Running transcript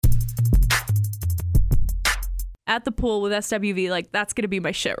at the pool with SWV, like that's gonna be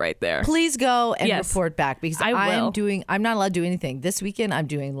my shit right there. Please go and report back because I'm not allowed to do anything. This weekend I'm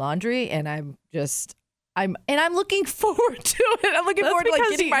doing laundry and I'm looking forward to it. I'm looking forward to like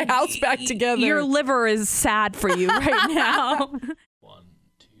getting my house back together. Your liver is sad for you right now. 1,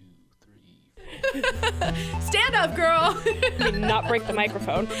 2, 3. Stand up, girl. Not break the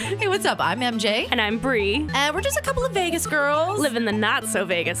microphone. Hey, what's up? I'm MJ. And I'm Bree. And we're just a couple of Vegas girls. Living the not so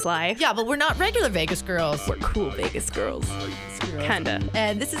Vegas life. Yeah, but we're not regular Vegas girls. We're cool Vegas girls. Kinda.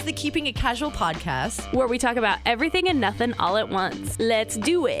 And this is the Keeping It Casual podcast, where we talk about everything and nothing all at once. Let's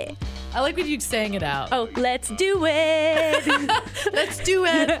do it. I like when you sang it out. Oh, let's do it. Let's do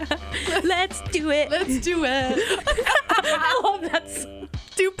it. Let's do it. Let's do it. I love that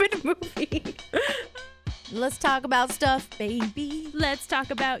stupid movie. Let's talk about stuff, baby. Let's talk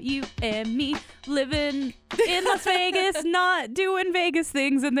about you and me living in Las Vegas, not doing Vegas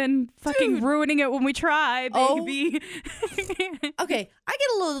things and then fucking ruining it when we try, baby. Okay, I get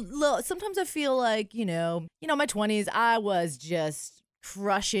a little, sometimes I feel like, my 20s, I was just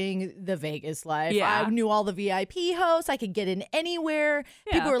crushing the Vegas life. Yeah. I knew all the VIP hosts. I could get in anywhere.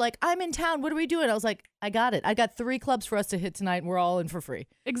 Yeah. People were like, I'm in town. What are we doing? I was like, I got it. I got 3 clubs for us to hit tonight and we're all in for free.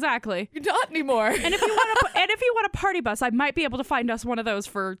 Exactly. Not anymore. And if you want a party bus, I might be able to find us one of those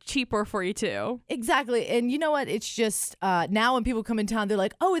for cheaper for you too. Exactly. And you know what? It's just now when people come in town, they're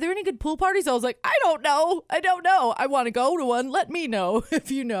like, oh, are there any good pool parties? I was like, I don't know. I want to go to one. Let me know if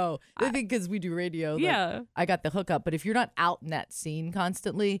you know. I think because we do radio. Yeah. I got the hookup. But if you're not out in that scene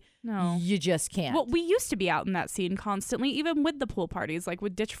constantly, no, you just can't. Well, we used to be out in that scene constantly, even with the pool parties, like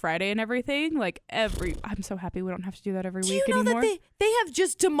with Ditch Friday and everything. Like I'm so happy we don't have to do that every week anymore. Do you know that they have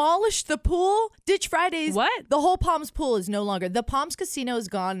just demolished the pool? Ditch Fridays. What? The whole Palms pool is no longer. The Palms Casino has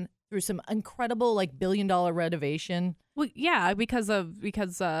gone through some incredible like $1 billion renovation. Well, yeah, because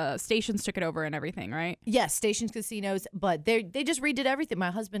Stations took it over and everything, right? Yes, Stations Casinos, but they just redid everything.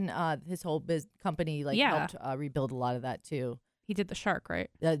 My husband, his whole company helped rebuild a lot of that too. He did the shark, right?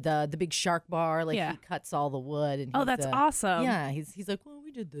 The big shark bar, he cuts all the wood. And that's awesome. Yeah, he's like, well,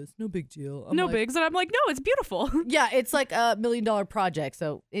 we did this, no big deal. No bigs, and I'm like, no, it's beautiful. Yeah, it's like a $1 million project.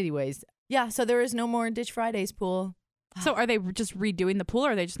 So, anyways, yeah, so there is no more Ditch Fridays pool. So are they just redoing the pool,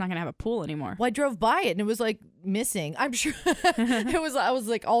 or are they just not gonna have a pool anymore? Well, I drove by it and it was like missing. I'm sure I was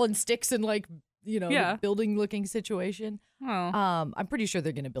like all in sticks and like building looking situation. Oh, I'm pretty sure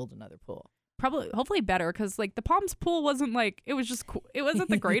they're gonna build another pool. Probably, hopefully better, because like the Palms pool wasn't like, it was just cool. It wasn't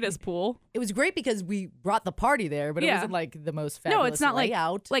the greatest pool. It was great because we brought the party there, but it wasn't like the most fabulous. No, it's not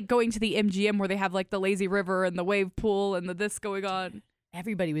layout. like going to the MGM where they have like the lazy river and the wave pool and the this going on.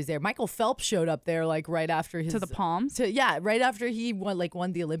 Everybody was there. Michael Phelps showed up there like right after his to the Palms. Right after he won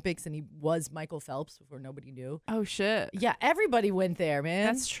the Olympics, and he was Michael Phelps before nobody knew. Oh shit. Yeah, everybody went there, man.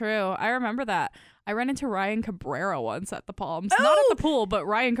 That's true. I remember that. I ran into Ryan Cabrera once at the Palms. Not at the pool, but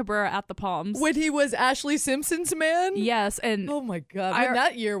Ryan Cabrera at the Palms. When he was Ashley Simpson's man? Yes, and oh my god,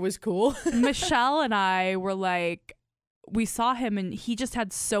 that year was cool. Michelle and I were like, we saw him and he just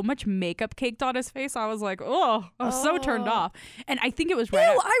had so much makeup caked on his face. I was like, I was so turned off. And I think it was right.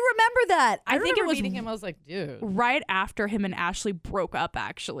 I remember that. I think it was meeting him. I was like, dude. Right after him and Ashley broke up,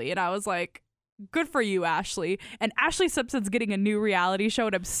 actually. And I was like, good for you, Ashley. And Ashley Simpson's getting a new reality show,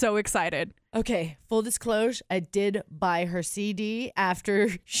 and I'm so excited. Okay, full disclosure, I did buy her CD after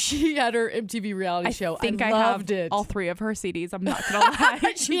she had her MTV reality show. I loved it. All 3 of her CDs. I'm not gonna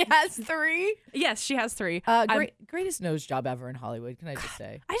lie. She has 3? Yes, she has 3. Greatest nose job ever in Hollywood, can I just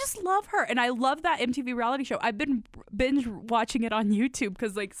say? I just love her, and I love that MTV reality show. I've been binge watching it on YouTube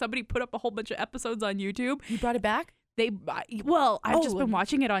because like somebody put up a whole bunch of episodes on YouTube. You brought it back? I've just been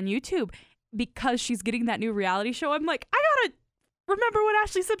watching it on YouTube because she's getting that new reality show. I'm like, I gotta remember what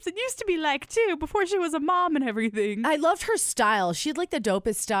Ashley Simpson used to be like too before she was a mom and everything. I loved her style. She had like the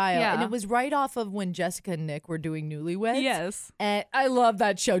dopest style. Yeah. And it was right off of when Jessica and Nick were doing Newlyweds. Yes. And I love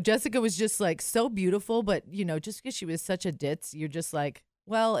that show. Jessica was just like so beautiful, but just because she was such a ditz, you're just like,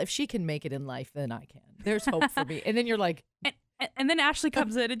 well, if she can make it in life, then I can. There's hope for me. And then you're like, and then Ashley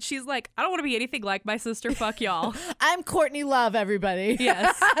comes in and she's like, I don't want to be anything like my sister. Fuck y'all. I'm Courtney Love, everybody.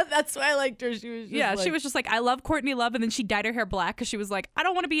 Yes. That's why I liked her. She was just like, I love Courtney Love. And then she dyed her hair black because she was like, I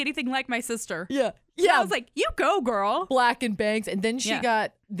don't want to be anything like my sister. Yeah. So I was like, you go, girl. Black and bangs. And then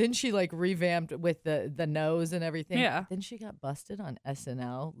she like revamped with the nose and everything. Yeah. Then she got busted on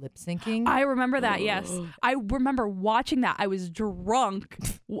SNL lip syncing. I remember that, yes. I remember watching that. I was drunk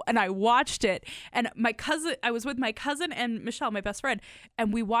and I watched it. And I was with my cousin and Michelle, my best friend,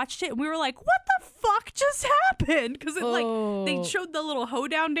 and we watched it and we were like, what the fuck just happened? Because it they showed the little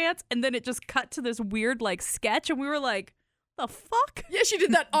hoedown dance and then it just cut to this weird like sketch and we were like, the fuck? Yeah, she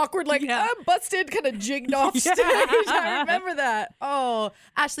did that awkward, like, I'm busted, kind of jigged off stage. I remember that. Oh,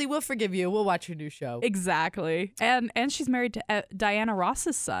 Ashley, we'll forgive you. We'll watch your new show. Exactly. And she's married to Diana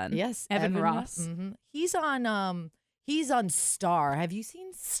Ross's son. Yes, Evan Ross. Mm-hmm. He's on Star. Have you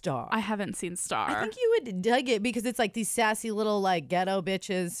seen Star? I haven't seen Star. I think you would dig it because it's like these sassy little like ghetto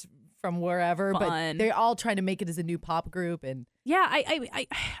bitches from wherever, but they're all trying to make it as a new pop group. And yeah,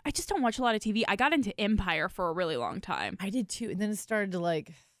 I just don't watch a lot of TV. I got into Empire for a really long time. I did too, and then it started to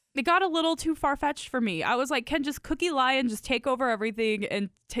like. It got a little too far-fetched for me. I was like, can just Cookie lie and just take over everything and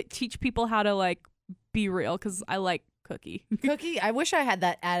teach people how to like be real? Because I like Cookie. Cookie, I wish I had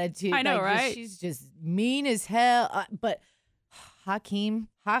that attitude. I know, like, right? She's just mean as hell. But Hakeem,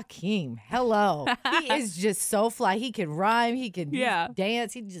 hello. He is just so fly. He can rhyme. He can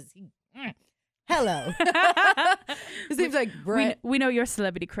dance. Hello. His name's like Brett. We know your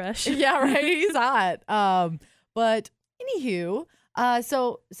celebrity crush. Yeah, right. He's hot. But anywho,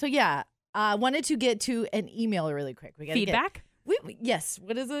 so yeah. Wanted to get to an email really quick. We got feedback. Yes.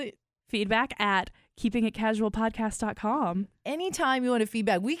 What is it? Feedback at keepingitcasualpodcast.com. Anytime you want to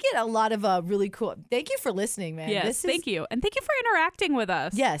feedback, we get a lot of really cool. Thank you for listening, man. Yes, thank you. And thank you for interacting with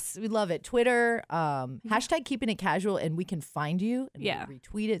us. Yes, we love it. Twitter, hashtag keeping it casual, and we can find you and we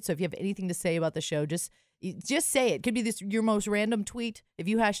retweet it. So if you have anything to say about the show, just say it. Could be your most random tweet. If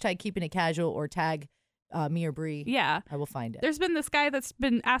you hashtag keeping it casual or tag me or Bree, I will find it. There's been this guy that's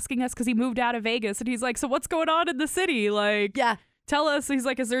been asking us because he moved out of Vegas, and he's like, so what's going on in the city? Like, tell us. He's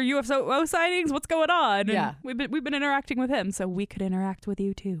like, is there UFO sightings? What's going on? And we've been interacting with him, so we could interact with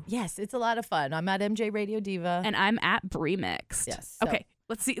you too. Yes, it's a lot of fun. I'm at MJ Radio Diva, and I'm at Bree Mixed. Yes. Okay,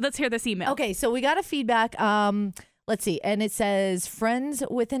 let's hear this email. Okay, so we got a feedback. Let's see, and it says friends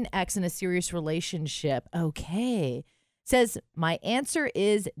with an ex in a serious relationship. Okay. Says, my answer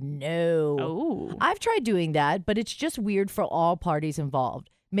is no. Oh. I've tried doing that, but it's just weird for all parties involved.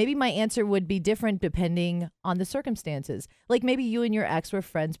 Maybe my answer would be different depending on the circumstances. Like maybe you and your ex were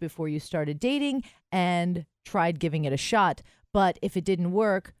friends before you started dating and tried giving it a shot. But if it didn't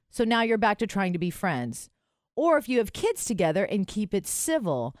work, so now you're back to trying to be friends. Or if you have kids together and keep it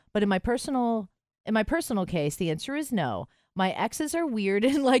civil. But in my personal case, the answer is no. My exes are weird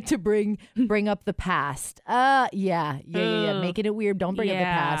and like to bring up the past. Yeah. Making it weird. Don't bring up the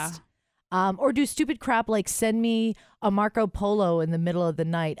past. Or do stupid crap like send me a Marco Polo in the middle of the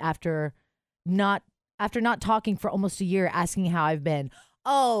night after not talking for almost a year, asking how I've been.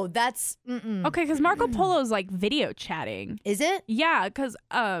 Oh, that's okay. Because Marco Polo's like video chatting. Is it? Yeah. Because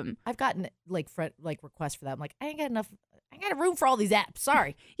I've gotten like requests for that. I'm like, I ain't got enough. I got room for all these apps.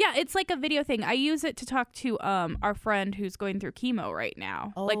 Sorry. Yeah, it's like a video thing. I use it to talk to our friend who's going through chemo right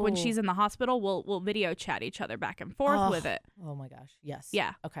now. Oh. Like when she's in the hospital, we'll video chat each other back and forth with it. Oh my gosh. Yes.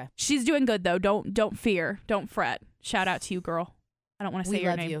 Yeah. Okay. She's doing good though. Don't fear. Don't fret. Shout out to you, girl. I don't want to say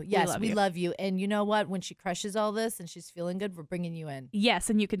your name. We love you. Yes, we love you. And you know what? When she crushes all this and she's feeling good, we're bringing you in. Yes,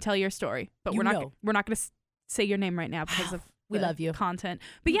 and you can tell your story. But we're not going to say your name right now because of we love you content.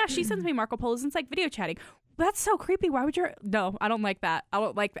 But yeah, she sends me Marco Polos and it's like video chatting. That's so creepy. Why would No, I don't like that. I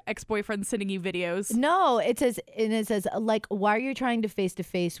don't like the ex-boyfriend sending you videos. No, it says like, why are you trying to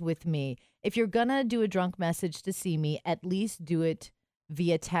face with me? If you're gonna do a drunk message to see me, at least do it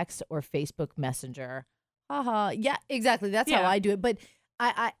via text or Facebook Messenger. Haha. Yeah, exactly. That's how I do it. But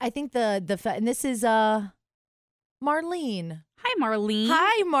I think and this is Marlene. Hi, Marlene.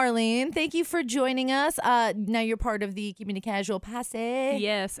 Hi, Marlene. Thank you for joining us. Now you're part of the Keeping It Casual Passe.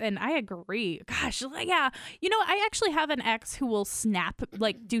 Yes, and I agree. Gosh, yeah. You know, I actually have an ex who will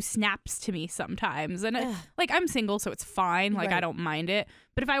do snaps to me sometimes. And I'm single, so it's fine. Like, right. I don't mind it.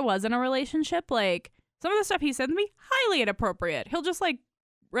 But if I was in a relationship, like, some of the stuff he sends me, highly inappropriate. He'll just, like,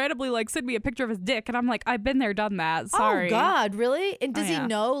 randomly, like, send me a picture of his dick. And I'm like, I've been there, done that. Sorry. Oh, God, really? And does he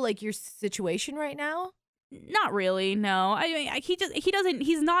know, like, your situation right now? Not really, no. I mean,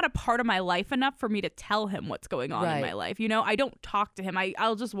 he's not a part of my life enough for me to tell him what's going on in my life. You know, I don't talk to him.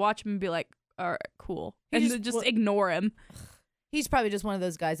 I'll just watch him and be like, all right, cool. And just ignore him. He's probably just one of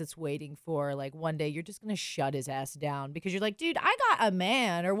those guys that's waiting for, like, one day you're just going to shut his ass down because you're like, dude, I got a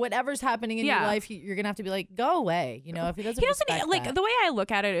man or whatever's happening in your life. You're going to have to be like, go away. You know, if he doesn't like that. The way I look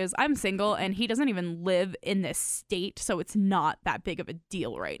at it is I'm single and he doesn't even live in this state. So it's not that big of a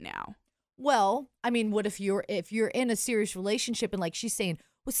deal right now. Well, I mean, what if you're in a serious relationship and like she's saying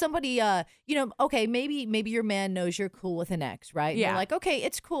with somebody, okay, maybe your man knows you're cool with an ex, right? Yeah. You're like, okay,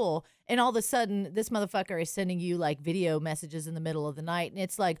 it's cool. And all of a sudden this motherfucker is sending you like video messages in the middle of the night. And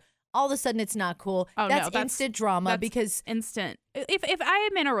it's like, all of a sudden it's not cool. Oh, that's instant drama because instant. If I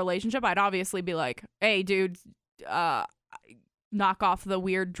am in a relationship, I'd obviously be like, hey, dude, knock off the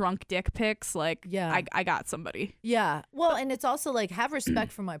weird drunk dick pics. Like, Yeah. I got somebody. Yeah. Well, and it's also like have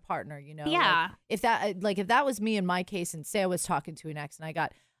respect for my partner, you know? Yeah. Like, if that was me in my case and say I was talking to an ex and I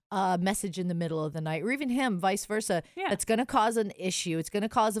got a message in the middle of the night, or even him, vice versa, Yeah. that's going to cause an issue. It's going to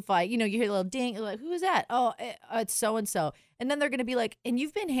cause a fight. You know, you hear a little ding, you're like, who is that? Oh, it's so-and-so. And then they're going to be like, and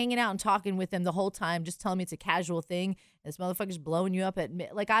you've been hanging out and talking with them the whole time, just telling me it's a casual thing. And this motherfucker's blowing you up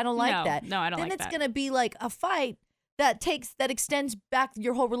like, I don't like that. No, I don't then like that. it's going to be like a fight that extends back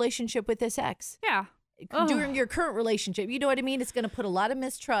your whole relationship with this ex. Yeah. During your current relationship. You know what I mean? It's going to put a lot of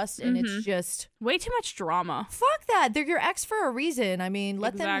mistrust, and it's just Way too much drama. fuck that. They're your ex for a reason. I mean,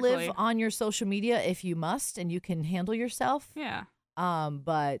 let them live Exactly. on your social media if you must and you can handle yourself. Yeah.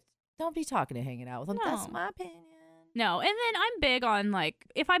 But don't be talking and hanging out with them. That's No. my opinion. No, and then I'm big on like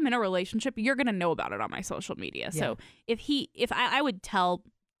if I'm in a relationship, you're gonna know about it on my social media. So if I would tell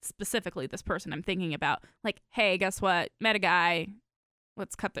specifically this person I'm thinking about, like, hey, guess what? Met a guy.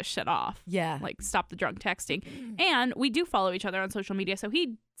 Let's cut this shit off. Yeah. Like, stop the drunk texting. And we do follow each other on social media, so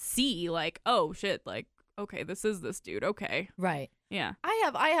he'd see like, oh shit, like, okay, this is this dude. Okay, Right. yeah,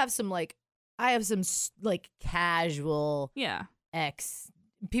 I have some casual yeah, ex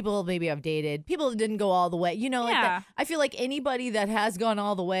people maybe I've dated, people that didn't go all the way, you know, like Yeah. that. I feel like anybody that has gone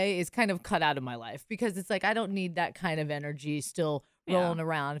all the way is kind of cut out of my life because it's like I don't need that kind of energy still Yeah. rolling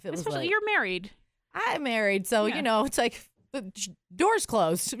around. If it was especially like you're married. I'm married, so Yeah. you know, it's like the door's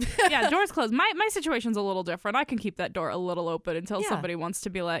closed. Yeah, door's closed. My situation's a little different. I can keep that door a little open until Yeah. somebody wants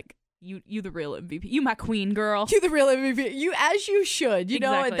to be like, you the real MVP. You my queen, girl. Cue the real MVP. You as you should. You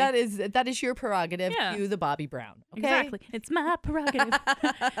know, Exactly. and that is your prerogative. Yeah. Cue the Bobby Brown. Okay? Exactly. It's my prerogative.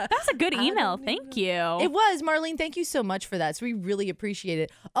 That's a good email. Thank you. It was, Marlene. Thank you so much for that. So we really appreciate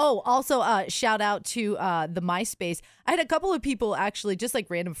it. Oh, also, shout out to the MySpace. I had a couple of people actually, just like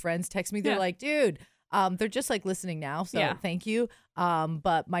random friends, text me. They're Yeah. like, dude, they're just like listening now. So Yeah. thank you.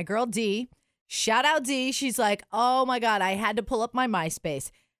 But my girl D, shout out D. She's like, oh my God, I had to pull up my MySpace.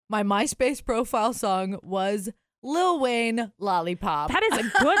 My MySpace profile song was Lil Wayne Lollipop. That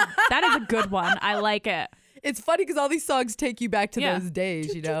is a good one. I like it. It's funny because all these songs take you back to Yeah. those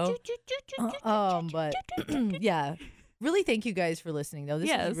days, you know? But yeah, really thank you guys for listening, though. This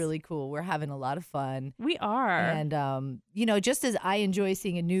Yes. is really cool. We're having a lot of fun. We are. And, you know, just as I enjoy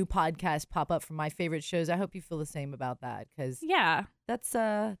seeing a new podcast pop up from my favorite shows, I hope you feel the same about that because yeah. that's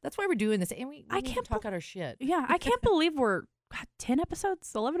why we're doing this. And we I need to can't talk out our shit. Yeah. I can't believe we're 10 episodes,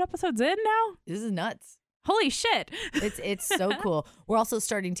 11 episodes in now. This is nuts. Holy shit. It's so cool. We're also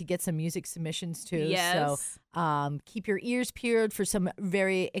starting to get some music submissions too. Yes. So keep your ears peeled for some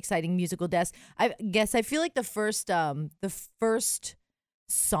very exciting musical guests. I guess I feel like the first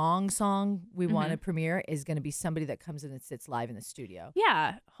song we want to premiere is going to be somebody that comes in and sits live in the studio.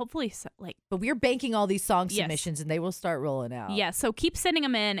 Yeah. Hopefully, so, like, But we're banking all these song Yes. submissions and they will start rolling out. yeah. So keep sending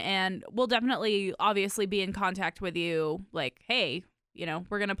them in, and we'll definitely, obviously, be in contact with you. Like, hey, you know,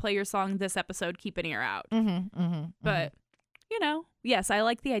 we're gonna play your song this episode. Keep an ear out. But you know, yes, I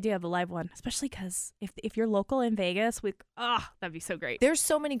like the idea of a live one, especially because if you're local in Vegas, that'd be so great. There's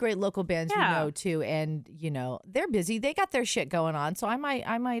so many great local bands Yeah. we know too, and you know they're busy. They got their shit going on, so I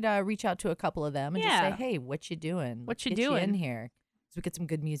might reach out to a couple of them and just say, Yeah. hey, what you doing? What Let's you get doing? in here? So we get some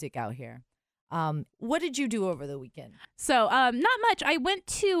good music out here. What did you do over the weekend? So, not much. I went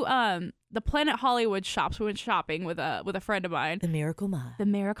to the Planet Hollywood shops. We went shopping with a friend of mine. The Miracle Mile. The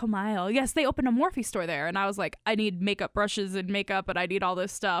Miracle Mile. Yes, they opened a Morphe store there, and I was like, I need makeup brushes and makeup, and I need all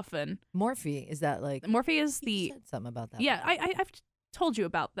this stuff. And Morphe, is that like? Morphe is You the said something about that. yeah. I've told you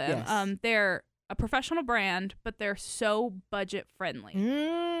about them. Yes. They're a professional brand, but they're so budget friendly.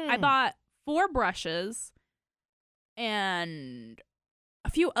 Mm. I bought 4 brushes and a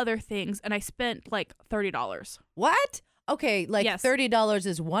few other things, and I spent like $30. What? Okay, like Yes. $30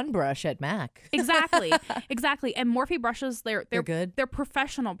 is one brush at Mac. Exactly. Exactly. And Morphe brushes, they're good. They're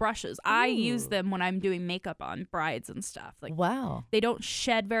professional brushes. I use Ooh. them when I'm doing makeup on brides and stuff. Like Wow. they don't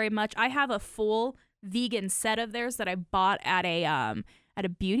shed very much. I have a full vegan set of theirs that I bought at a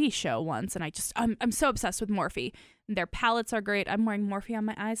beauty show once, and I'm so obsessed with Morphe. Their palettes are great. I'm wearing Morphe on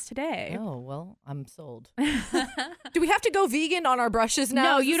my eyes today. Oh well, I'm sold. Do we have to go vegan on our brushes now?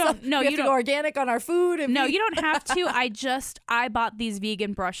 No, Is you this don't. No, we have you to don't. go organic on our food. And No, you don't have to. I bought these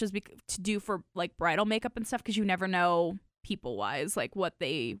vegan brushes to do for like bridal makeup and stuff because you never know people wise like what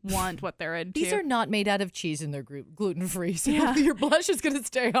they want, what they're into. These are not made out of cheese and they're gluten free, so Yeah. your blush is going to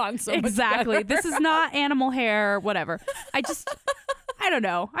stay on so much exactly. better. This is not animal hair, whatever. I don't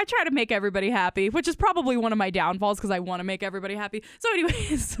know. I try to make everybody happy, which is probably one of my downfalls because I want to make everybody happy. So,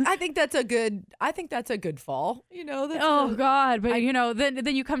 anyways. I think that's a good fall. You know. That's Oh God! But you know, then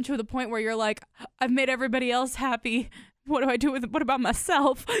you come to the point where you're like, I've made everybody else happy. what do I do with it? What about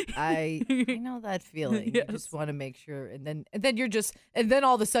myself? I know that feeling. Yes. You just want to make sure, and then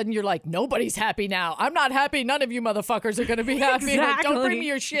all of a sudden you're like, nobody's happy now. I'm not happy. None of you motherfuckers are gonna be happy. Like, don't bring Exactly. me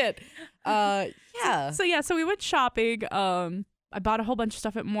your shit. Yeah. So we went shopping. I bought a whole bunch of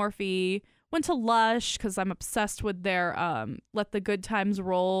stuff at Morphe. Went to Lush because I'm obsessed with their Let the Good Times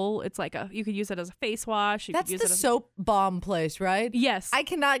Roll. It's like you could use it as a face wash. You That's could use the it as soap bomb place, right? Yes. I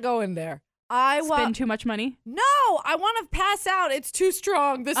cannot go in there. Spend too much money. No, I want to pass out. It's too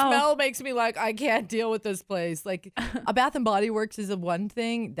strong. The smell makes me like, I can't deal with this place. Like, a Bath and Body Works is a one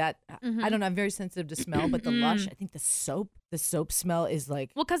thing that I don't know. I'm very sensitive to smell, but the Lush, I think the soap smell is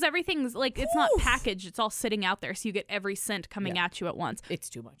like, Well, because everything's like, it's not packaged. It's all sitting out there. So you get every scent coming at you at once. it's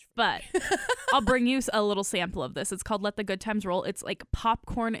too much. But I'll bring you a little sample of this. It's called Let the Good Times Roll. It's like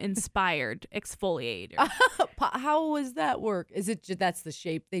popcorn inspired exfoliator. How does that work? Is it that's the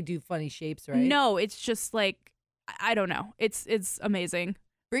shape? They do funny shapes, right? No, it's just like, I don't know. It's amazing.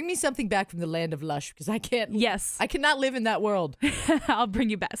 Bring me something back from the land of Lush because I can't. Yes. I cannot live in that world. I'll bring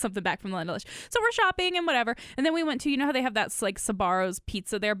you something back from the Land of Lush. So we're shopping and whatever. And then we went to, you know how they have that like Sbarro's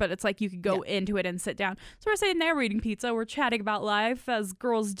pizza there, but it's like you could go into it and sit down. So we're sitting there eating pizza. We're chatting about life as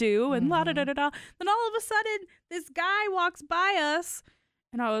girls do and la da da da da. Then all of a sudden, this guy walks by us.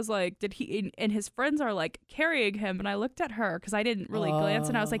 And I was like, did he, and his friends are like carrying him. And I looked at her because I didn't really glance.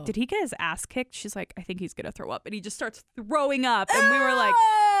 And I was like, did he get his ass kicked? She's like, I think he's going to throw up. And he just starts throwing up. And we were like,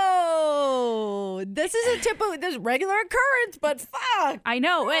 oh, this is this regular occurrence, but fuck. I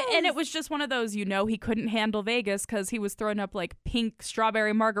know. And it was just one of those, he couldn't handle Vegas because he was throwing up like pink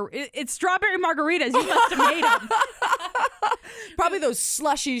strawberry margarita. It's strawberry margaritas. You must have made them. Probably those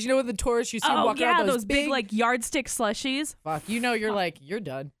slushies, with the tourists you see walking around. Those big like yardstick slushies. Fuck, you're like, you're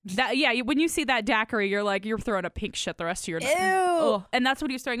done. When you see that daiquiri, you're like, you're throwing up pink shit the rest of your night. Ew. Ugh. And that's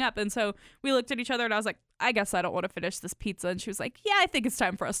what he was throwing up. And so we looked at each other and I was like, I guess I don't want to finish this pizza. And she was like, yeah, I think it's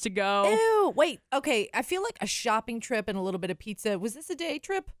time for us to go. Ew. Wait, okay. I feel like a shopping trip and a little bit of pizza. Was this a day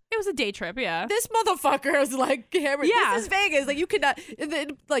trip? It was a day trip, yeah. This motherfucker was like, hammered. Yeah. This is Vegas. Like, you could not,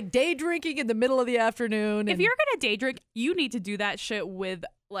 like, day drinking in the middle of the afternoon. If you're going to day drink, you need to do that shit with,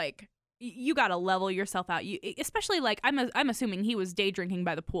 like, you got to level yourself out. Especially, like, I'm assuming he was day drinking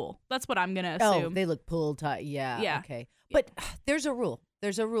by the pool. That's what I'm going to assume. Oh, they look pool tight. Yeah. Yeah. Okay. But there's a rule.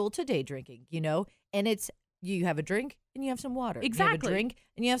 There's a rule to day drinking, and it's you have a drink and you have some water. Exactly. You have a drink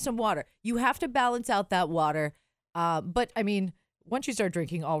and you have some water. You have to balance out that water. But, I mean, once you start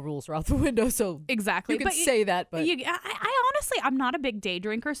drinking, all rules are out the window. So exactly. you can say that. But I honestly, I'm not a big day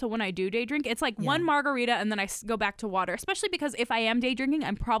drinker. So when I do day drink, it's like one margarita and then I go back to water, especially because if I am day drinking,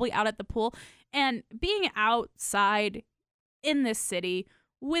 I'm probably out at the pool. And being outside in this city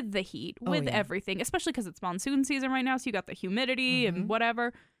with the heat, with everything, especially because it's monsoon season right now. So you got the humidity and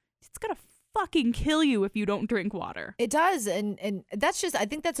whatever. It's going to fucking kill you if you don't drink water. It does, and that's just, I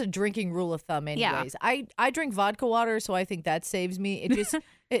think that's a drinking rule of thumb anyways. Yeah. I drink vodka water, so I think that saves me. It just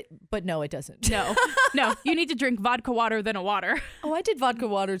but no, it doesn't. No, you need to drink vodka water than a water. Oh, I did vodka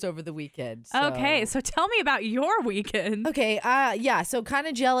waters over the weekend. So. Okay, so tell me about your weekend. Okay, so kind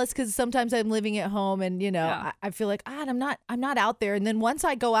of jealous because sometimes I'm living at home and I feel like I'm not out there, and then once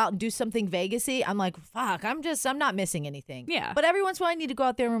I go out and do something Vegas-y, I'm like, fuck, I'm not missing anything. Yeah. But every once in a while, I need to go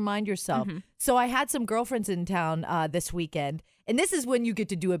out there and remind yourself. So I had some girlfriends in town this weekend, and this is when you get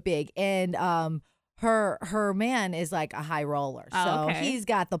to do it big, and her man is like a high roller. So he's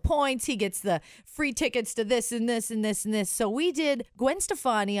got the points. He gets the free tickets to this and this and this and this. So we did Gwen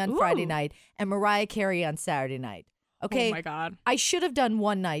Stefani on Friday night and Mariah Carey on Saturday night. Okay. Oh my God. I should have done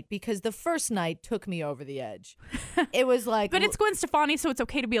one night because the first night took me over the edge. It was like But it's Gwen Stefani, so it's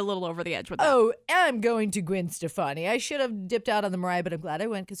okay to be a little over the edge with that. Oh, I'm going to Gwen Stefani. I should have dipped out on the Mariah, but I'm glad I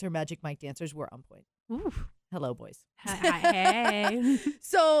went because her Magic Mike dancers were on point. Ooh. Hello, boys. Hey.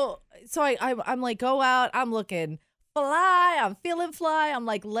 So I'm like, go out. I'm looking fly. I'm feeling fly. I'm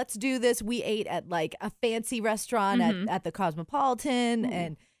like, let's do this. We ate at like a fancy restaurant at the Cosmopolitan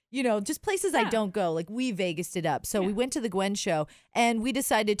and, just places I don't go. Like we Vegased it up. So we went to the Gwen show and we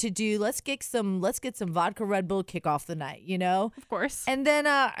decided to do, let's get some vodka Red Bull, kick off the night, Of course. And then,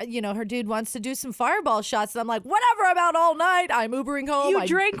 her dude wants to do some fireball shots. And I'm like, whatever, I'm out all night. I'm Ubering home. You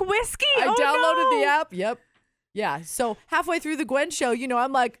drank whiskey? I downloaded the no. app. Yep. Yeah, so halfway through the Gwen show,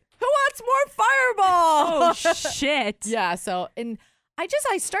 I'm like, who wants more fireball? Oh, shit. Yeah, so, and I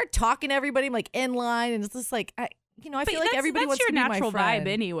start talking to everybody, I'm like in line, and it's just like, I feel like everybody wants to be my friend. That's your natural vibe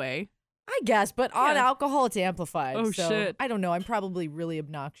anyway. I guess, but on alcohol, it's amplified. Oh, so shit. I don't know, I'm probably really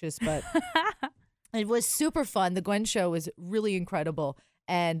obnoxious, but it was super fun. The Gwen show was really incredible,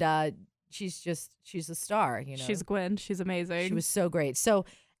 and she's a star, She's Gwen. She's amazing. She was so great. So,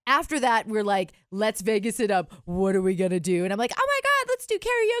 after that, we're like, let's Vegas it up. What are we going to do? And I'm like, oh my God, let's do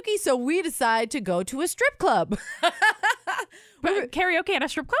karaoke. So we decide to go to a strip club. But karaoke at a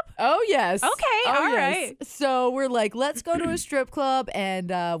strip club? Oh, yes. Okay, all right. So we're like, let's go to a strip club.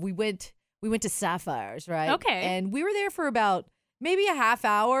 And we went to Sapphires, right? Okay. And we were there for about maybe a half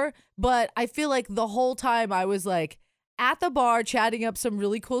hour. But I feel like the whole time I was like, at the bar chatting up some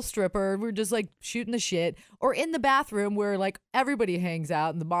really cool stripper. We're just like shooting the shit. Or in the bathroom where like everybody hangs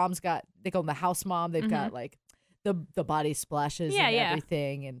out and the mom's got, they call them the house mom. They've got like the body splashes and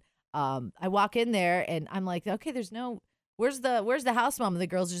everything. And I walk in there and I'm like, okay, where's the house mom? And the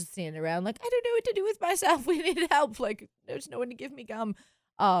girls are just standing around like, I don't know what to do with myself. We need help. Like there's no one to give me gum.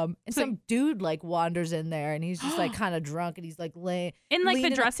 And some dude like wanders in there and he's just like kind of drunk and he's like leaning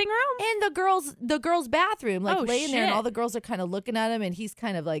the dressing room? In the girls' bathroom, like laying there and shit. all the girls are kind of looking at him and he's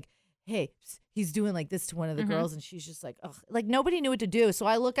kind of like, hey, he's doing like this to one of the girls and she's just like, ugh, like nobody knew what to do. So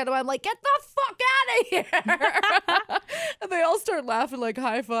I look at him, I'm like, get the fuck out of here. And they all start laughing, like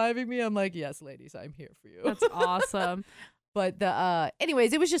high-fiving me. I'm like, yes, ladies, I'm here for you. That's awesome. But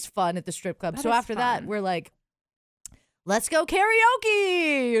anyways, it was just fun at the strip club. That so is after that, fun. we're like, let's go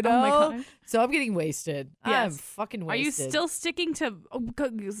karaoke, you know? Oh my God. So I'm getting wasted. I'm Yes. fucking Are wasted. you still sticking to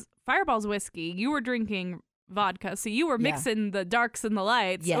 'cause Fireball's whiskey? You were drinking vodka, so you were mixing the darks and the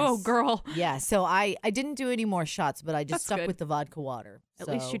lights. Yes. Oh, girl. Yeah, so I didn't do any more shots, but I just That's stuck good. with the vodka water. At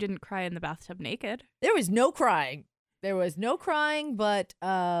So least you didn't cry in the bathtub naked. There was no crying. But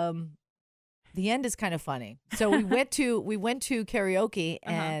the end is kind of funny. So we went to karaoke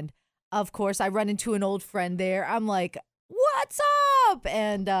and of course I run into an old friend there. I'm like, "What's up?"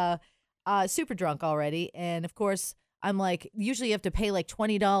 And super drunk already. And of course, I'm like, usually you have to pay like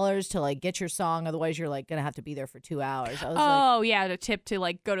 $20 to like get your song, otherwise you're like gonna have to be there for 2 hours. I was like, Yeah, to tip to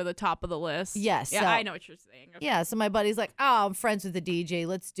like go to the top of the list. Yes, Yeah, so- I know what you're saying. yeah, so my buddy's like, oh, I'm friends with the DJ.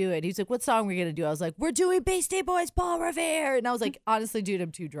 Let's do it. He's like, what song are we going to do? I was like, we're doing Bay State Boys, Paul Revere. And I was like, honestly, dude,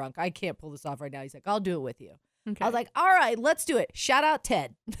 I'm too drunk. I can't pull this off right now. He's like, I'll do it with you. Okay. I was like, all right, let's do it. Shout out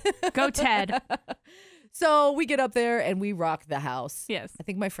Ted. Go Ted. So we get up there and we rock the house. Yes. I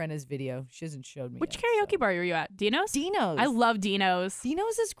think my friend has video. She hasn't showed me Which yet, karaoke so. bar were you at? Dino's? Dino's. I love Dino's.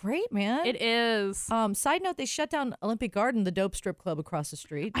 Dino's is great, man. It is. Side note, they shut down Olympic Garden, the dope strip club across the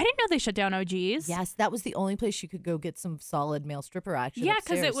street. I didn't know they shut down OG's. Yes, that was the only place you could go get some solid male stripper action. Yeah,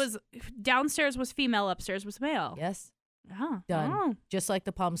 because it upstairs. was downstairs was female, upstairs was male. Yes. Oh, Done. oh. Just like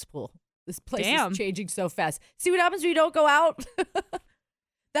the Palms Pool. This place Damn. is changing so fast. See what happens when you don't go out?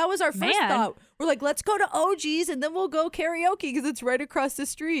 That was our first Man. thought. We're like, let's go to OG's and then we'll go karaoke because it's right across the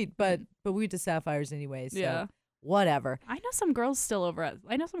street. But we went to Sapphires anyway. So Yeah. whatever. I know some girls still over at.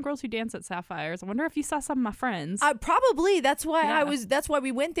 I know some girls who dance at Sapphires. I wonder if you saw some of my friends. Probably. That's why Yeah. that's why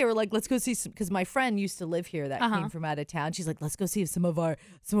we went there. We're like, let's go see some, because my friend used to live here that came from out of town. She's like, let's go see if some of our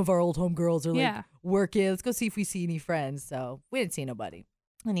old homegirls are like Yeah. working. Let's go see if we see any friends. So we didn't see nobody.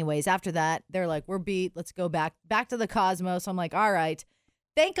 Anyways, after that, they're like, we're beat. Let's go back to the Cosmos. I'm like, all right.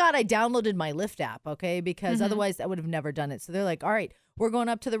 Thank God I downloaded my Lyft app, okay? Because otherwise I would have never done it. So they're like, all right, we're going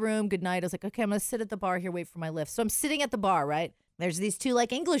up to the room. Good night. I was like, okay, I'm going to sit at the bar here, wait for my Lyft. So I'm sitting at the bar, right? There's these two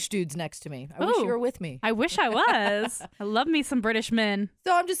like English dudes next to me. I wish you Ooh. were with me. I wish I was. I love me some British men.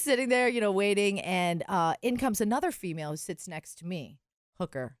 So I'm just sitting there, waiting. And in comes another female who sits next to me.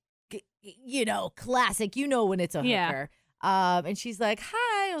 Hooker. Classic. You know when it's a Yeah. hooker. And she's like,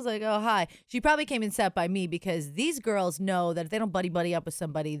 hi. I was like, oh, hi. She probably came and sat by me because these girls know that if they don't buddy up with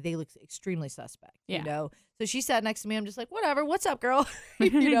somebody, they look extremely suspect, Yeah. So she sat next to me. I'm just like, whatever. What's up, girl?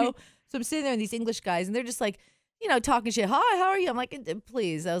 So I'm sitting there and these English guys and they're just like, talking shit. Hi, how are you? I'm like,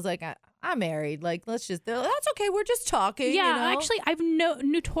 please. I was like, I'm married. Like, let's just, that's okay. We're just talking. Yeah, actually, I've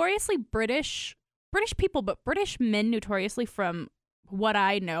notoriously British people, but British men notoriously from what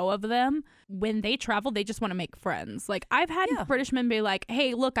I know of them, when they travel, they just want to make friends. Like I've had British men be like,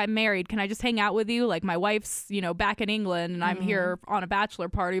 hey, look, I'm married. Can I just hang out with you? Like my wife's, back in England and I'm here on a bachelor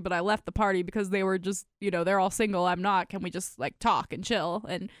party, but I left the party because they were just, they're all single. I'm not. Can we just like talk and chill?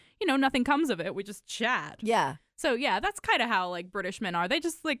 And, nothing comes of it. We just chat. Yeah. So yeah, that's kind of how like British men are. They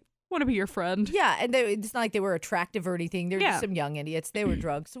just like want to be your friend. Yeah, and it's not like they were attractive or anything. They're Yeah. just some young idiots. They were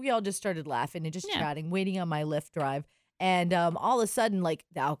drunk. So we all just started laughing and just Yeah. chatting, waiting on my Lyft drive. And all of a sudden, like,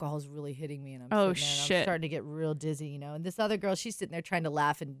 the alcohol is really hitting me. And I'm Oh, sitting there and I'm shit. starting to get real dizzy, And this other girl, she's sitting there trying to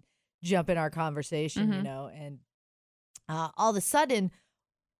laugh and jump in our conversation, And all of a sudden,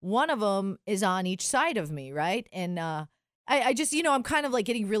 one of them is on each side of me, right? And I just, I'm kind of like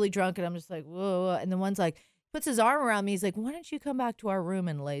getting really drunk. And I'm just like, whoa, whoa. And the one's like, puts his arm around me. He's like, why don't you come back to our room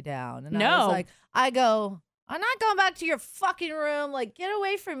and lay down? And I was No. like, I'm not going back to your fucking room. Like, get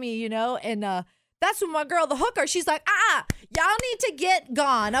away from me, And That's when my girl, the hooker, she's like, y'all need to get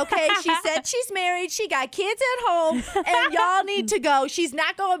gone, okay? She said she's married. She got kids at home, and y'all need to go. She's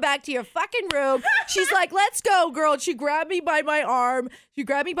not going back to your fucking room. She's like, let's go, girl. She grabbed me by my arm.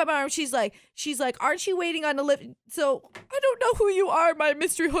 She's like, aren't you waiting on the lift? So I don't know who you are, my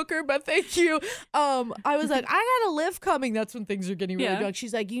mystery hooker, but thank you. I was like, I got a lift coming. That's when things are getting really drunk.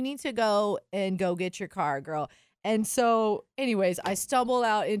 She's like, you need to go get your car, girl. And so, anyways, I stumbled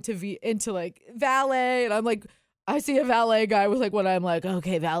out into like valet, and I'm like, I see a valet guy with like what I'm like,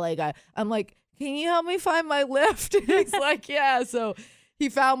 okay, valet guy. I'm like, can you help me find my lift? And he's like, yeah. So he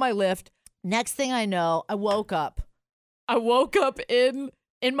found my lift. Next thing I know, I woke up in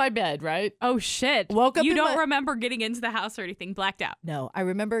my bed, right? Oh shit! Woke up. You don't remember getting into the house or anything? Blacked out. No, I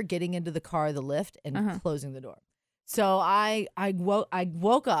remember getting into the car, the lift, and closing the door. So I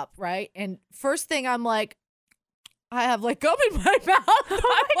woke up, right, and first thing I'm like, I have like gum in my mouth.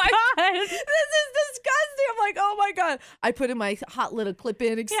 Oh my God. This is disgusting. I'm like, oh my God. I put in my hot little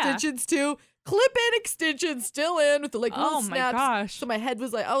clip-in extensions too. Clip-in extensions still in with the like little snaps. Oh my gosh. So my head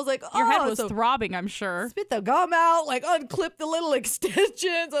was like, I was like, oh. Your head was throbbing, I'm sure. Spit the gum out, like unclip the little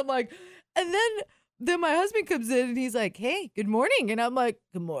extensions. I'm like, and then my husband comes in and he's like, hey, good morning. And I'm like,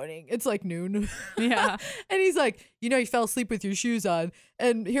 good morning. It's like noon. Yeah. And he's like, you fell asleep with your shoes on.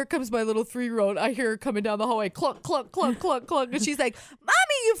 And here comes my little 3-year-old. I hear her coming down the hallway, clunk, clunk, clunk, clunk, clunk. And she's like,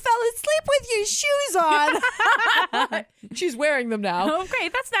 Mommy, you fell asleep with your shoes on. She's wearing them now. Okay,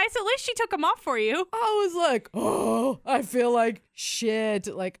 that's nice. At least she took them off for you. I was like, oh, I feel like shit.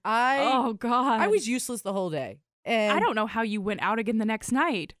 Like oh God. I was useless the whole day. And I don't know how you went out again the next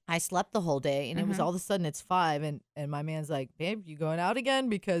night. I slept the whole day, and it was all of a sudden it's 5, and my man's like, babe, you going out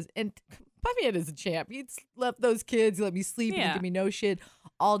again? And my man is a champ. He left those kids, he let me sleep, he didn't give me no shit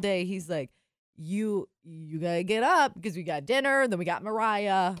all day. He's like, you gotta get up because we got dinner, and then we got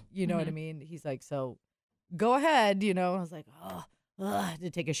Mariah. You know what I mean? He's like, so go ahead, I was like, I had to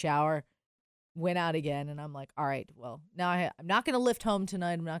take a shower, went out again, and I'm like, all right, well, now I'm not gonna lift home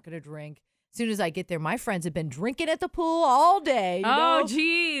tonight. I'm not gonna drink. As soon as I get there, my friends have been drinking at the pool all day. Oh,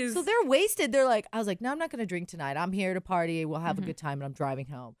 jeez. So they're wasted. They're like, I was like, no, I'm not going to drink tonight. I'm here to party. We'll have a good time, and I'm driving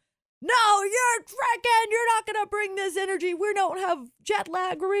home. No, you're drinking. You're not going to bring this energy. We don't have jet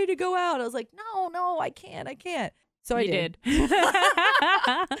lag. We're ready to go out. I was like, no, I can't. So I did.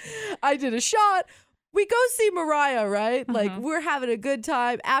 I did a shot. We go see Mariah, right? Like, we're having a good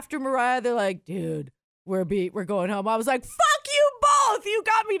time. After Mariah, they're like, dude, we're going home. I was like, fuck you both. You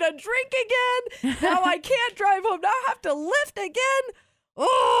got me to drink again. Now I can't drive home. Now I have to lift again.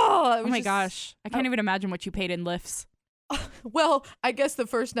 Oh my gosh. I can't even imagine what you paid in lifts. Well, I guess the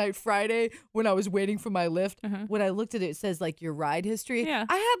first night, Friday, when I was waiting for my lift, when I looked at it, it says like your ride history. Yeah.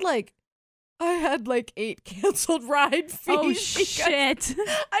 I had like 8 canceled ride fees. Oh shit!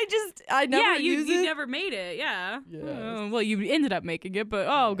 I never you it. never made it. Yeah. Yes. Well, you ended up making it, but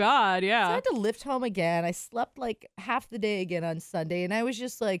oh God, yeah. So I had to lift home again. I slept like half the day again on Sunday, and I was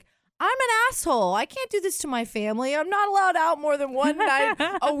just like, I'm an asshole. I can't do this to my family. I'm not allowed out more than one night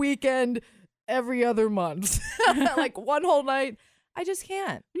a weekend every other month. Like one whole night. I just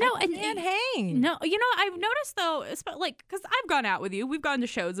can't. No, I can't hang. No, I've noticed though, like, because I've gone out with you, we've gone to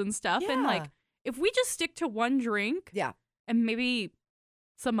shows and stuff, and like, if we just stick to one drink, and maybe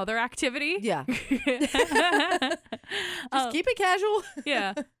some other activity, just keep it casual.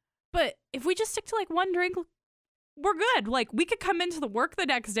 Yeah, but if we just stick to like one drink, we're good. Like, we could come into the work the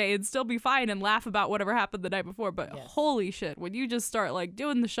next day and still be fine and laugh about whatever happened the night before. But holy shit, when you just start like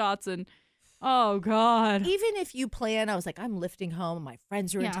doing the shots and oh God. Even if you plan, I was like, I'm lifting home. My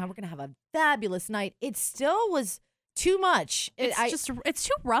friends are in town. We're going to have a fabulous night. It still was too much. It's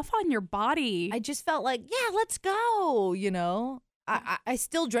too rough on your body. I just felt like, let's go. I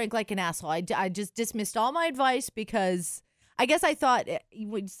still drank like an asshole. I just dismissed all my advice because I guess I thought,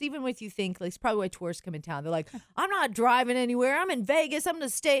 even with you think, like, it's probably why tourists come in town. They're like, I'm not driving anywhere. I'm in Vegas. I'm going to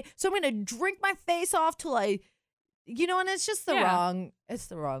stay. So I'm going to drink my face off till and it's just the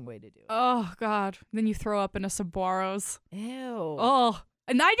wrong way to do it. Oh God. Then you throw up in a Sabaros. Ew. Oh,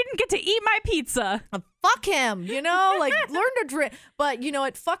 and I didn't get to eat my pizza. Fuck him, like learn to drink. But you know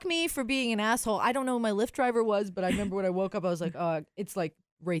what? Fuck me for being an asshole. I don't know who my Lyft driver was, but I remember when I woke up, I was like, it's like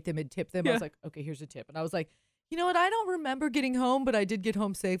rate them and tip them. I was like, okay, here's a tip. And I was like, you know what? I don't remember getting home, but I did get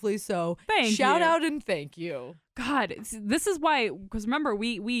home safely. So shout out and thank you. God, this is why, because remember,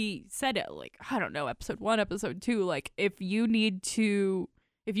 we said it like, I don't know, episode 1, episode 2, like if you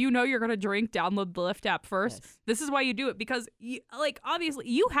know you're going to drink, download the Lyft app first. Yes. This is why you do it because obviously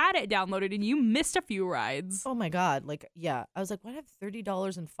you had it downloaded and you missed a few rides. Oh my God. I was like, what? I have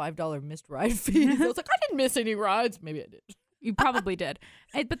 $30 and $5 missed ride fees. I was like, I didn't miss any rides. Maybe I did. You probably did.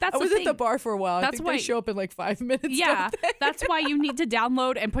 But that's I was the at thing. the bar for a while. I That's think why- they show up in like 5 minutes. Yeah, don't they? that's why you need to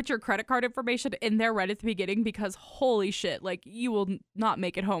download and put your credit card information in there right at the beginning, because holy shit, like you will not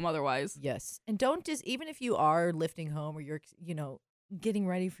make it home otherwise. Yes. And don't just, even if you are lifting home or you're, getting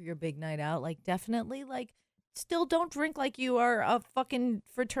ready for your big night out, like definitely like still don't drink like you are a fucking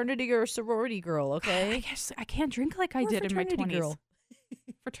fraternity or sorority girl, I okay? guess I can't drink like I Or did in my fraternity 20s. girl.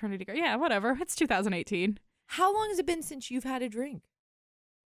 Fraternity girl. Yeah, whatever. It's 2018. How long has it been since you've had a drink?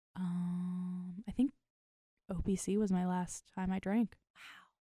 I think OPC was my last time I drank.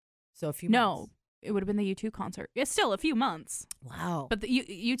 So a few No, months. it would have been the U2 concert. It's still a few months. Wow. But the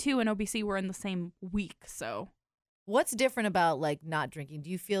U2 and OBC were in the same week, so What's different about like not drinking? Do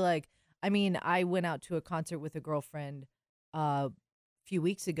you feel like, I mean, I went out to a concert with a girlfriend a few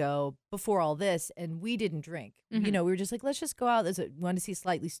weeks ago before all this, and we didn't drink. Mhm. We were just like, let's just go out. We wanted to see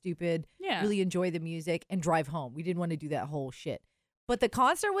Slightly Stupid, yeah. really enjoy the music, and drive home. We didn't want to do that whole shit. But the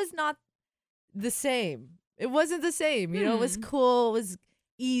concert was not the same. It wasn't the same. It was cool. It was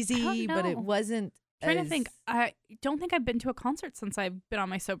easy, but it know. wasn't. trying to as- think. I don't think I've been to a concert since I've been on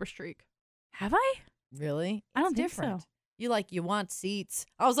my sober streak. Have I? Really? I don't It's think different. so. You want seats.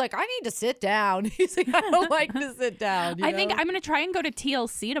 I was like, I need to sit down. He's like, I don't like to sit down. I think I'm going to try and go to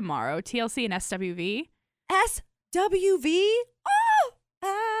TLC tomorrow. TLC and SWV. SWV. Oh,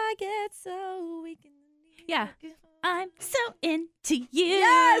 I get so weak in the knees. Yeah. I'm so into you.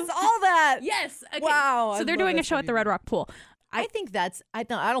 Yes, all that. Yes. Okay. Wow. So I they're love doing a show at the SWV. Red Rock Pool. I think that's. I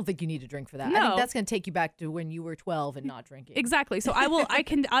don't think you need to drink for that. I No. think that's going to take you back to when you were 12 and not drinking. Exactly. So I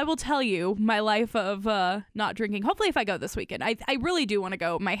will tell you my life of not drinking. Hopefully if I go this weekend. I really do want to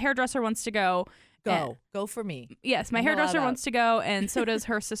go. My hairdresser wants to go. Go for me. Yes, my I'm allowed hairdresser out. wants to go, and so does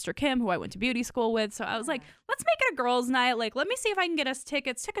her sister Kim, who I went to beauty school with. So I was like, let's make it a girls' night. Like, let me see if I can get us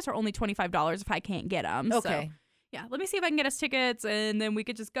tickets. Tickets are only $25 if I can't get them. Okay. So, yeah, let me see if I can get us tickets, and then we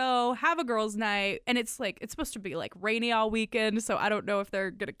could just go have a girls' night. And it's supposed to be like rainy all weekend, so I don't know if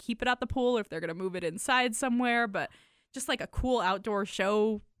they're gonna keep it at the pool or if they're gonna move it inside somewhere. But just like a cool outdoor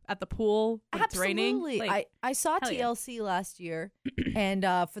show at the pool when it's raining. Absolutely. Like, I saw hell yeah. TLC last year, and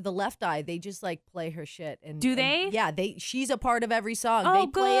for the Left Eye, they just like play her shit. And Do and, they? yeah, she's a part of every song. Oh, they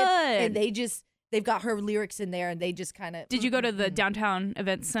play it, and good. they've got her lyrics in there, and they just kind of. Did you go to the downtown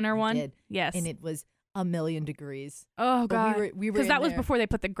event center one? did. Yes. And it was a million degrees. Oh But god. we were Because in that was there. before they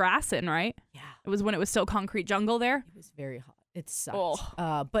put the grass in, right? Yeah, It was when it was still concrete jungle there. it was very hot. It sucked.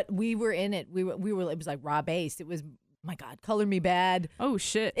 Oh. But we were in it. We were. It was like raw bass. It was. My God, Color Me Bad. Oh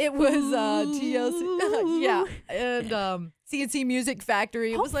shit. It was TLC. Yeah, and CNC Music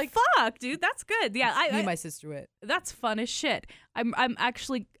Factory. It was like fuck, dude. That's good. Yeah, me I and my sister went. that's fun as shit. I'm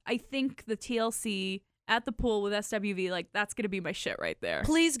actually I think the TLC at the pool with SWV, like that's gonna be my shit right there.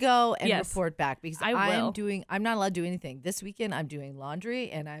 Please go and Yes. report back because I will. I'm not allowed to do anything. This weekend I'm doing laundry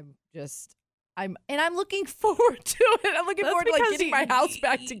and I'm looking forward to it. I'm looking That's forward to like because getting my house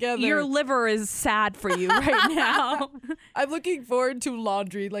back together. Your liver is sad for you right now. I'm looking forward to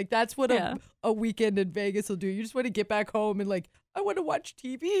laundry. Like that's what Yeah. a weekend in Vegas will do. You just want to get back home and like I want to watch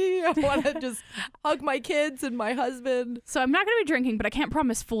TV. I want to just hug my kids and my husband. So I'm not gonna be drinking, but I can't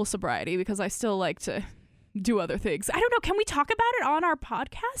promise full sobriety because I still like to do other things. I don't know. Can we talk about it on our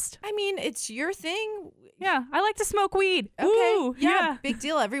podcast? I mean, it's your thing. Yeah, I like to smoke weed. Okay. Ooh, yeah, big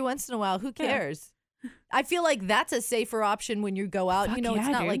deal. Every once in a while, who Yeah. cares? I feel like that's a safer option when you go out. Fuck it's yeah,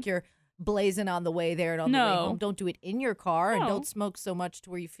 not dude. like you're blazing on the way there and on the way No. home. Don't do it in your car and No. don't smoke so much to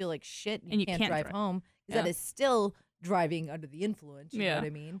where you feel like shit and you can't drive home. 'Cause Yeah. that is still driving under the influence. You Yeah. know what I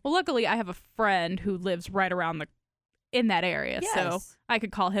mean? Well, luckily, I have a friend who lives right around in that area, so Yes. I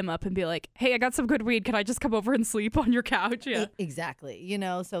could call him up and be like, "Hey, I got some good weed. Can I just come over and sleep on your couch?" Yeah. Exactly.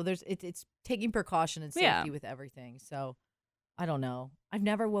 So it's taking precaution and safety Yeah. with everything. So I don't know. I've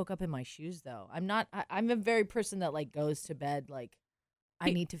never woke up in my shoes though. I'm a very person that like goes to bed like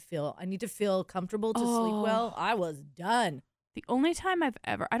I need to feel comfortable to sleep Oh. well. I was done. The only time I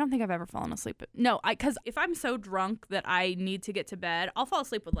don't think I've ever fallen asleep. No, because if I'm so drunk that I need to get to bed, I'll fall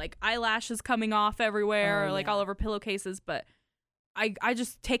asleep with like eyelashes coming off everywhere, Oh, or like yeah. all over pillowcases. But I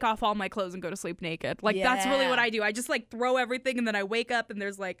just take off all my clothes and go to sleep naked. Like that's really what Yeah. I do. I just like throw everything and then I wake up and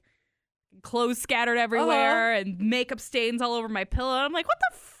there's like clothes scattered everywhere and makeup stains all over my pillow. I'm like, what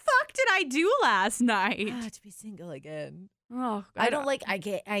the fuck did I do last night? To be single again. Oh, I don't like.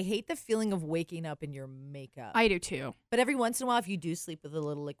 I hate the feeling of waking up in your makeup. I do too. But every once in a while, if you do sleep with a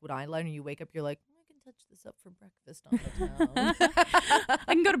little liquid eyeliner, you wake up, you're like, I can touch this up for breakfast on the town.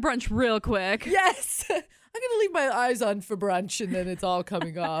 I can go to brunch real quick. Yes, I'm gonna leave my eyes on for brunch, and then it's all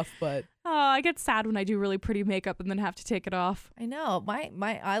coming off. But Oh, I get sad when I do really pretty makeup and then have to take it off. I know.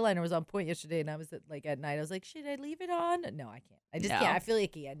 My eyeliner was on point yesterday, and I was at night. I was like, should I leave it on? No, I can't. I just can't. I feel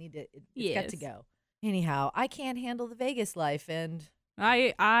icky. I need to. It's got to go. Anyhow, I can't handle the Vegas life, and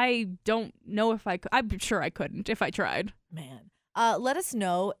I don't know if I could. I'm sure I couldn't if I tried. Man. Let us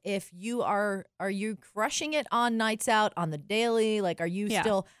know if you are you crushing it on nights out on the daily? Like, are you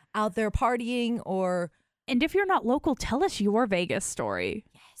still out there partying or? And if you're not local, tell us your Vegas story.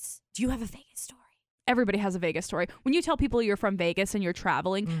 Yes. Do you have a Vegas story? Everybody has a Vegas story. When you tell people you're from Vegas and you're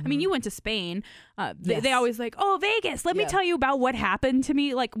traveling, I mean, you went to Spain. They always like, oh, Vegas. Let me tell you about what happened to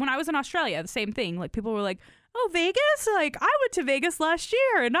me. Like when I was in Australia, the same thing. Like people were like, oh, Vegas? Like I went to Vegas last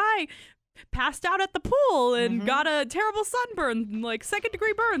year and I passed out at the pool and got a terrible sunburn, like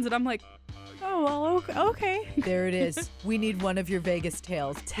 2nd-degree burns. And I'm like, oh, well, okay. There it is. We need one of your Vegas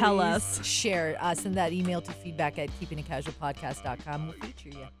tales. Tell Please us. Share. Send that email to feedback@keepingitcasualpodcast.com. We'll feature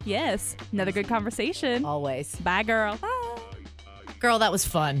you. Yes. Another good conversation. Always. Bye, girl. Bye. Girl, that was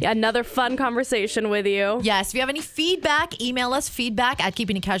fun. Another fun conversation with you. Yes. If you have any feedback, email us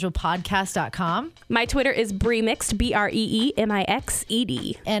feedback@keepingitcasualpodcast.com. My Twitter is Breemixed,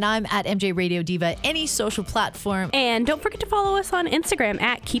 BREEMIXED. And I'm at MJ Radio Diva, any social platform. And don't forget to follow us on Instagram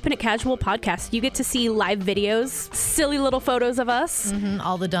at Keeping It Casual Podcast. You get to see live videos, silly little photos of us.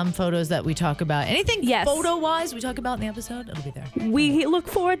 All the dumb photos that we talk about. Anything photo-wise we talk about in the episode, it'll be there. We look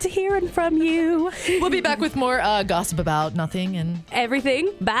forward to hearing from you. We'll be back with more gossip about nothing and everything.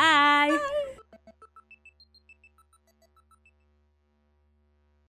 Bye.